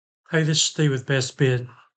Hey, this is Steve with Best Bid.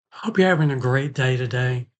 Hope you're having a great day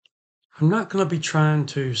today. I'm not going to be trying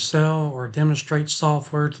to sell or demonstrate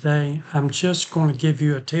software today. I'm just going to give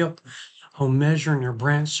you a tip on measuring your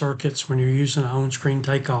branch circuits when you're using On-Screen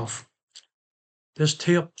Takeoff. This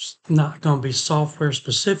tip's not going to be software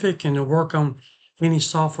specific and it'll work on any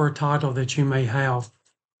software title that you may have,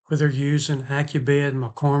 whether you're using AccuBid,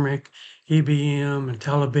 McCormick, EBM,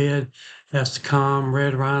 IntelliBid, Estacom,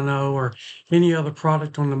 Red Rhino, or any other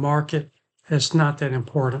product on the market. It's not that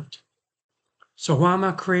important. So why am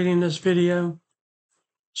I creating this video?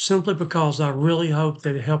 Simply because I really hope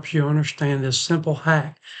that it helps you understand this simple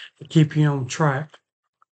hack to keep you on track.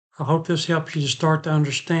 I hope this helps you to start to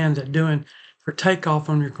understand that doing your takeoff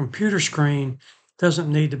on your computer screen doesn't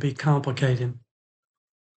need to be complicated.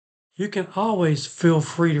 You can always feel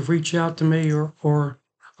free to reach out to me or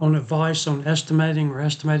on advice on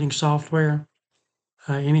estimating software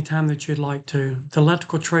anytime that you'd like to. The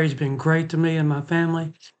electrical trade's been great to me and my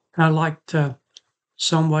family. I'd like to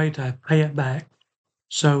some way to pay it back.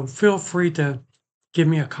 So feel free to give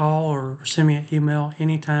me a call or send me an email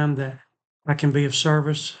anytime that I can be of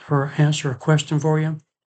service or answer a question for you.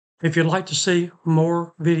 If you'd like to see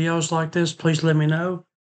more videos like this, please let me know.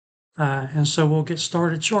 And so we'll get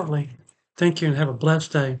started shortly. Thank you and have a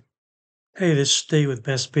blessed day. Hey, this is Steve with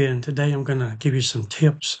Best Bid, and today I'm going to give you some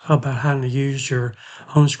tips about how to use your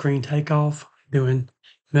on-screen takeoff, doing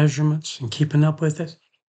measurements and keeping up with it.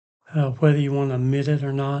 Whether you want to admit it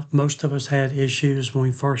or not, most of us had issues when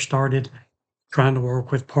we first started trying to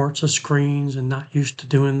work with parts of screens and not used to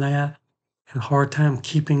doing that, and a hard time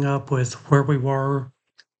keeping up with where we were.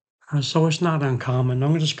 So it's not uncommon.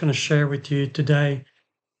 I'm just going to share with you today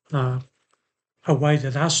uh, a way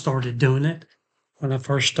that I started doing it. When I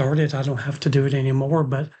first started, I don't have to do it anymore,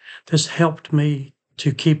 but this helped me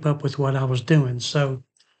to keep up with what I was doing. So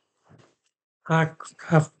I,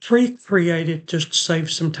 I've pre-created, just to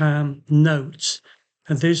save some time, notes.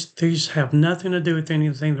 And these have nothing to do with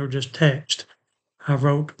anything, they're just text. I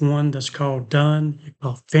wrote one that's called done, you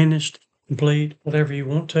call finished, complete, whatever you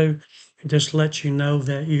want to. It just lets you know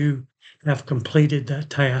that you have completed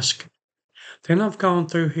that task. Then I've gone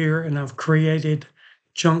through here and I've created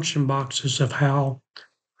junction boxes of how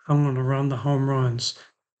I'm going to run the home runs.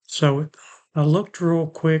 So I looked real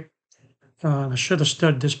quick. I should have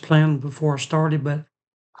studied this plan before I started, but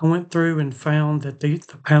I went through and found that the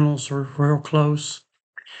panels are real close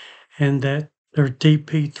and that there are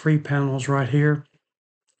DP3 panels right here.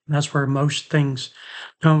 That's where most things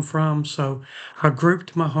come from. So I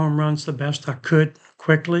grouped my home runs the best I could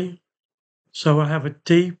quickly. So I have a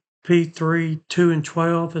DP3, 2 and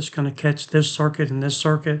 12 that's going to catch this circuit and this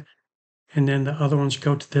circuit. And then the other ones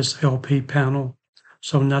go to this LP panel.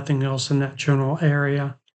 So nothing else in that general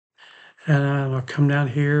area. And I'll come down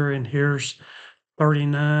here and here's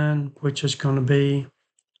 39, which is going to be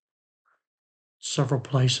several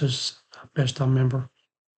places, best I remember.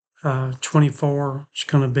 24 is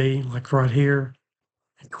going to be like right here.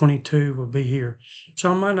 22 will be here.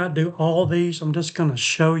 So I might not do all these. I'm just going to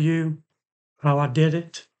show you how I did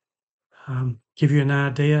it, give you an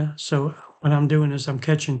idea. So what I'm doing is I'm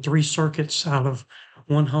catching 3 circuits out of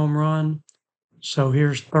 1 home run. So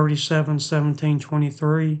here's 37, 17,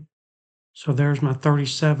 23. So there's my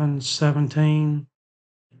 37, 17,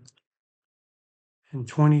 and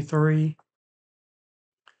 23.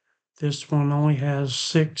 This one only has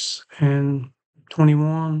 6 and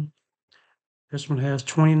 21. This one has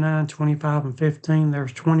 29, 25, and 15.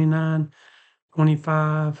 There's 29,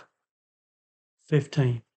 25,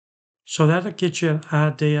 15. So that'll get you an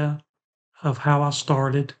idea of how I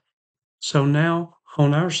started. So now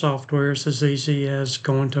on our software, it's as easy as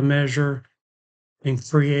going to measure and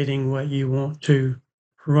creating what you want to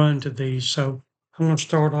run to these. So I'm going to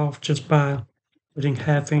start off just by putting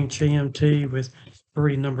 1/2 inch EMT with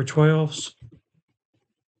 3 number 12s.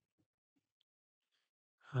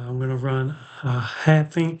 I'm going to run a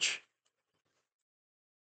 1/2 inch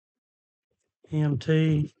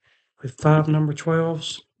EMT with 5 number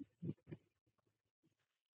 12s.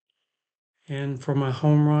 And for my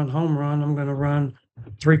home run, I'm going to run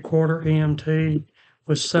 3/4 EMT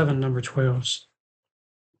with 7 number 12s.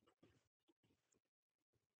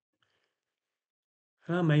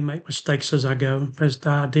 And I may make mistakes as I go, but the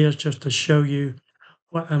idea is just to show you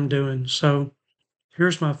what I'm doing. So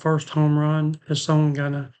here's my first home run. It's only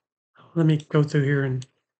gonna, let me go through here and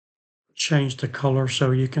change the color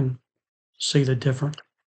so you can see the different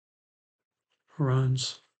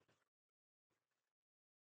runs.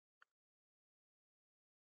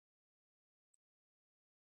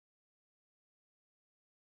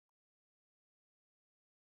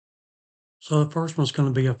 So the first one's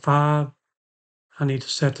going to be a 5. I need to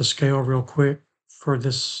set the scale real quick for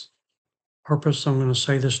this purpose. I'm going to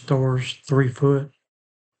say this door's 3 foot.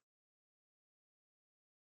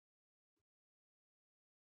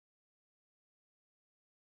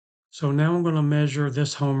 So now I'm going to measure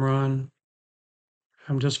this home run.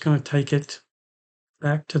 I'm just going to take it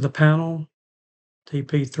back to the panel,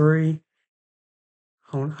 TP3.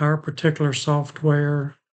 On our particular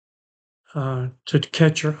software, to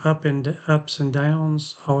catch your ups and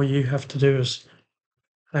downs, all you have to do is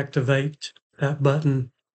activate that button,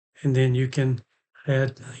 and then you can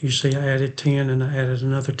add, you see I added 10 and I added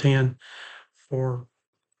another 10 for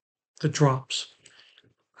the drops.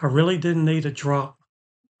 I really didn't need a drop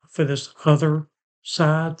for this other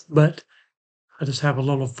side, but I just have a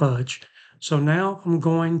little fudge. So now I'm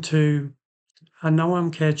going to, I know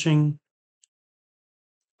I'm catching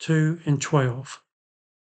 2 and 12.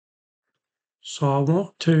 So I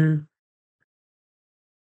want to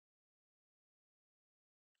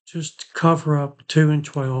just cover up 2 and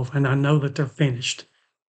 12, and I know that they're finished.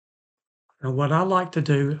 Now, what I like to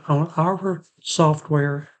do on our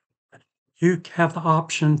software, you have the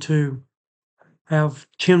option to have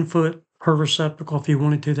 10-foot per receptacle if you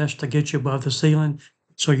wanted to. That's to get you above the ceiling,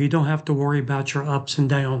 so you don't have to worry about your ups and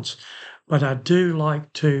downs. But I do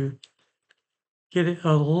like to get it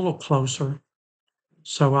a little closer,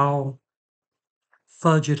 so I'll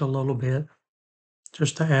fudge it a little bit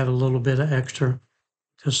just to add a little bit of extra,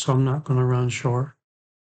 just so I'm not going to run short.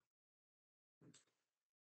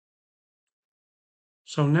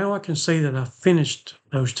 So now I can see that I finished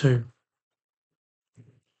those 2.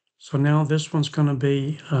 So now this one's going to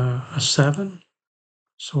be a 7.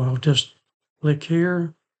 So I'll just click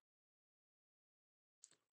here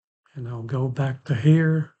and I'll go back to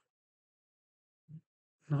here.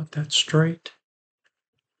 Not that straight.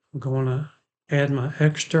 I'm going to add my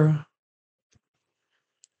extra.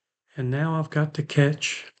 And now I've got to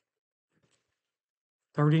catch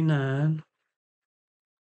 39.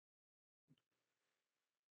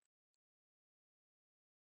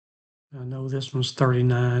 I know this one's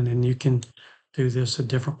 39, and you can do this a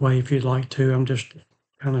different way if you'd like to. I'm just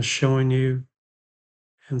kind of showing you,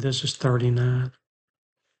 and this is 39.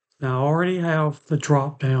 Now I already have the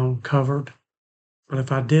drop down covered, but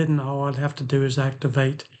if I didn't, all I'd have to do is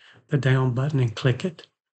activate the down button and click it.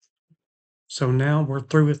 So now we're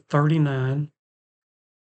through with 39,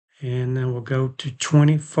 and then we'll go to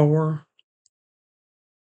 24,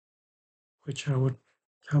 which I would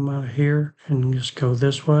come out of here and just go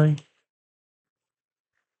this way.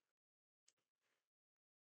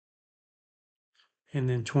 And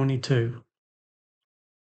then 22.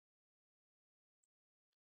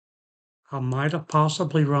 I might have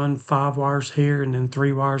possibly run 5 wires here and then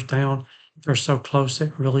 3 wires down. They're so close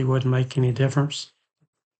it really wouldn't make any difference.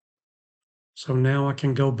 So now I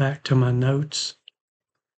can go back to my notes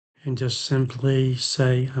and just simply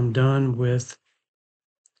say I'm done with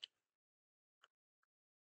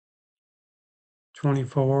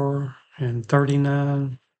 24 and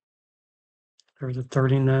 39. There's a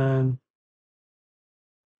 39.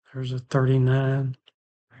 There's a 39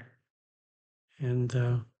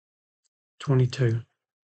 and 22.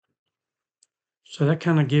 So that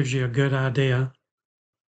kind of gives you a good idea.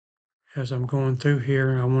 As I'm going through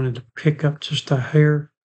here, I wanted to pick up just a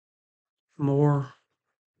hair more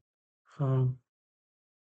for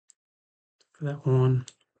that one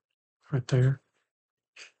right there.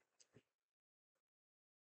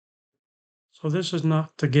 So this is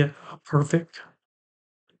not to get a perfect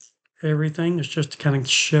everything. It's just to kind of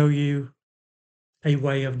show you a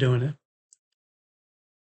way of doing it.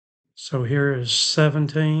 So here is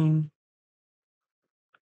 17,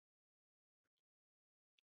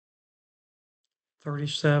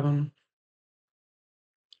 37.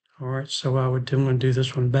 All right, so I'm going to do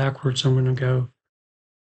this one backwards. I'm going to go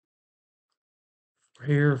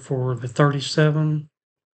here for the 37.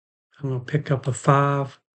 I'm going to pick up a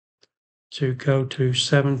 5 to go to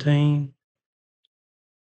 17.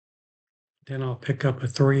 Then I'll pick up a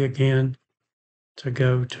 3 again to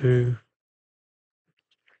go to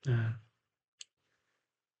in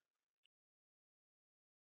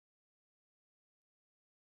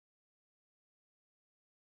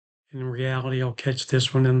reality, I'll catch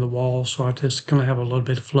this one in the wall, so I'm just going to have a little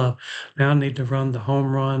bit of fluff. Now I need to run the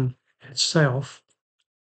home run itself.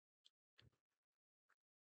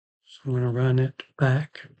 So I'm going to run it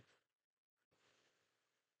back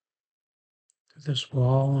to this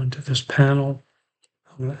wall and to this panel.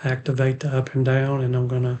 I'm going to activate the up and down, and I'm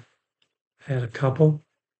going to add a couple.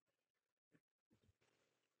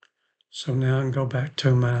 So now I can go back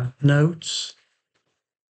to my notes.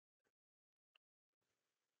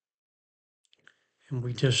 And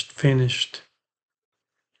we just finished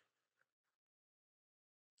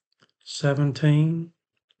 17,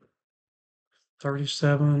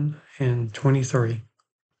 37, and 23.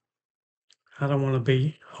 I don't want to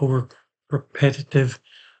be over repetitive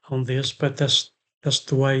on this, but that's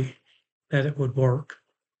the way that it would work.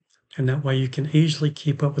 And that way you can easily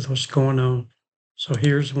keep up with what's going on. So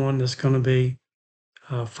here's one that's going to be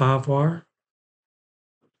 5 wire.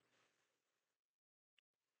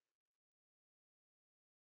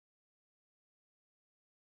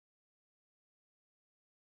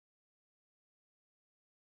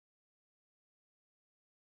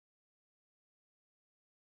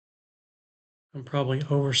 I'm probably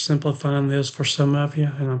oversimplifying this for some of you,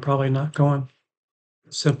 and I'm probably not going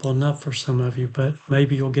simple enough for some of you, but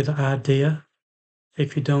maybe you'll get an idea.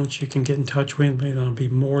 If you don't, you can get in touch with me, and I'll be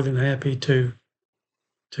more than happy to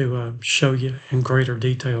show you in greater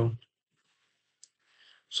detail.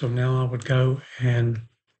 So now I would go and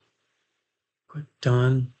put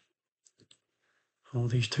done on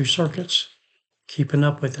these two circuits, keeping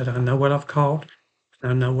up with it. I know what I've caught,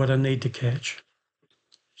 and I know what I need to catch.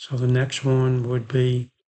 So the next one would be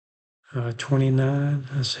 29,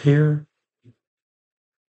 that's here.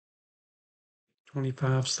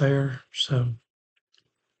 25's there. So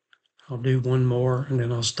I'll do one more and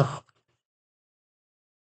then I'll stop.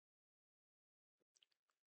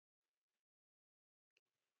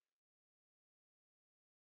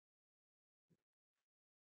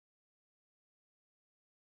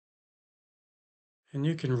 And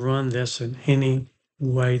you can run this in any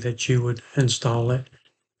way that you would install it.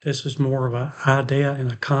 This is more of an idea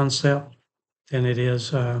and a concept than it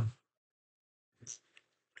is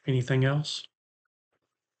anything else.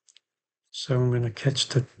 So I'm going to catch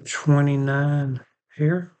the 29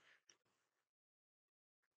 here.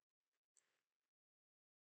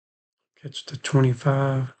 Catch the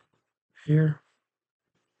 25 here.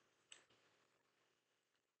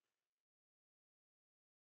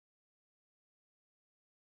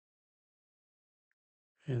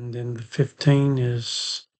 And then the 15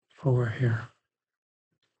 is over here.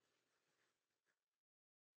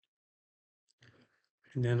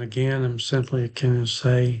 And then again, I'm simply going to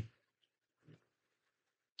say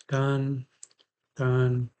done,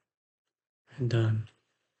 done, and done.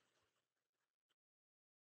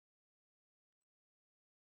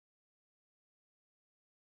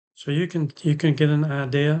 So you can get an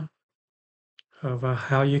idea of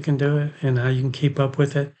how you can do it and how you can keep up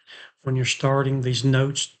with it when you're starting. These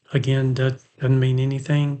notes again doesn't mean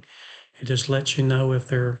anything. It just lets you know if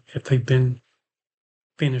they've been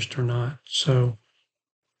finished or not. So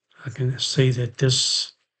I can see that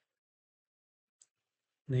this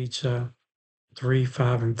needs 3,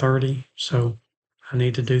 5, and 30. So I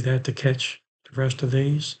need to do that to catch the rest of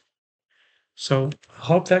these. So I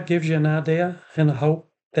hope that gives you an idea, and I hope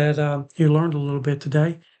that you learned a little bit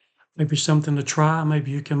today. Maybe something to try.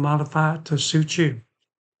 Maybe you can modify it to suit you.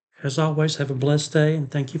 As always, have a blessed day, and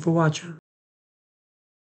thank you for watching.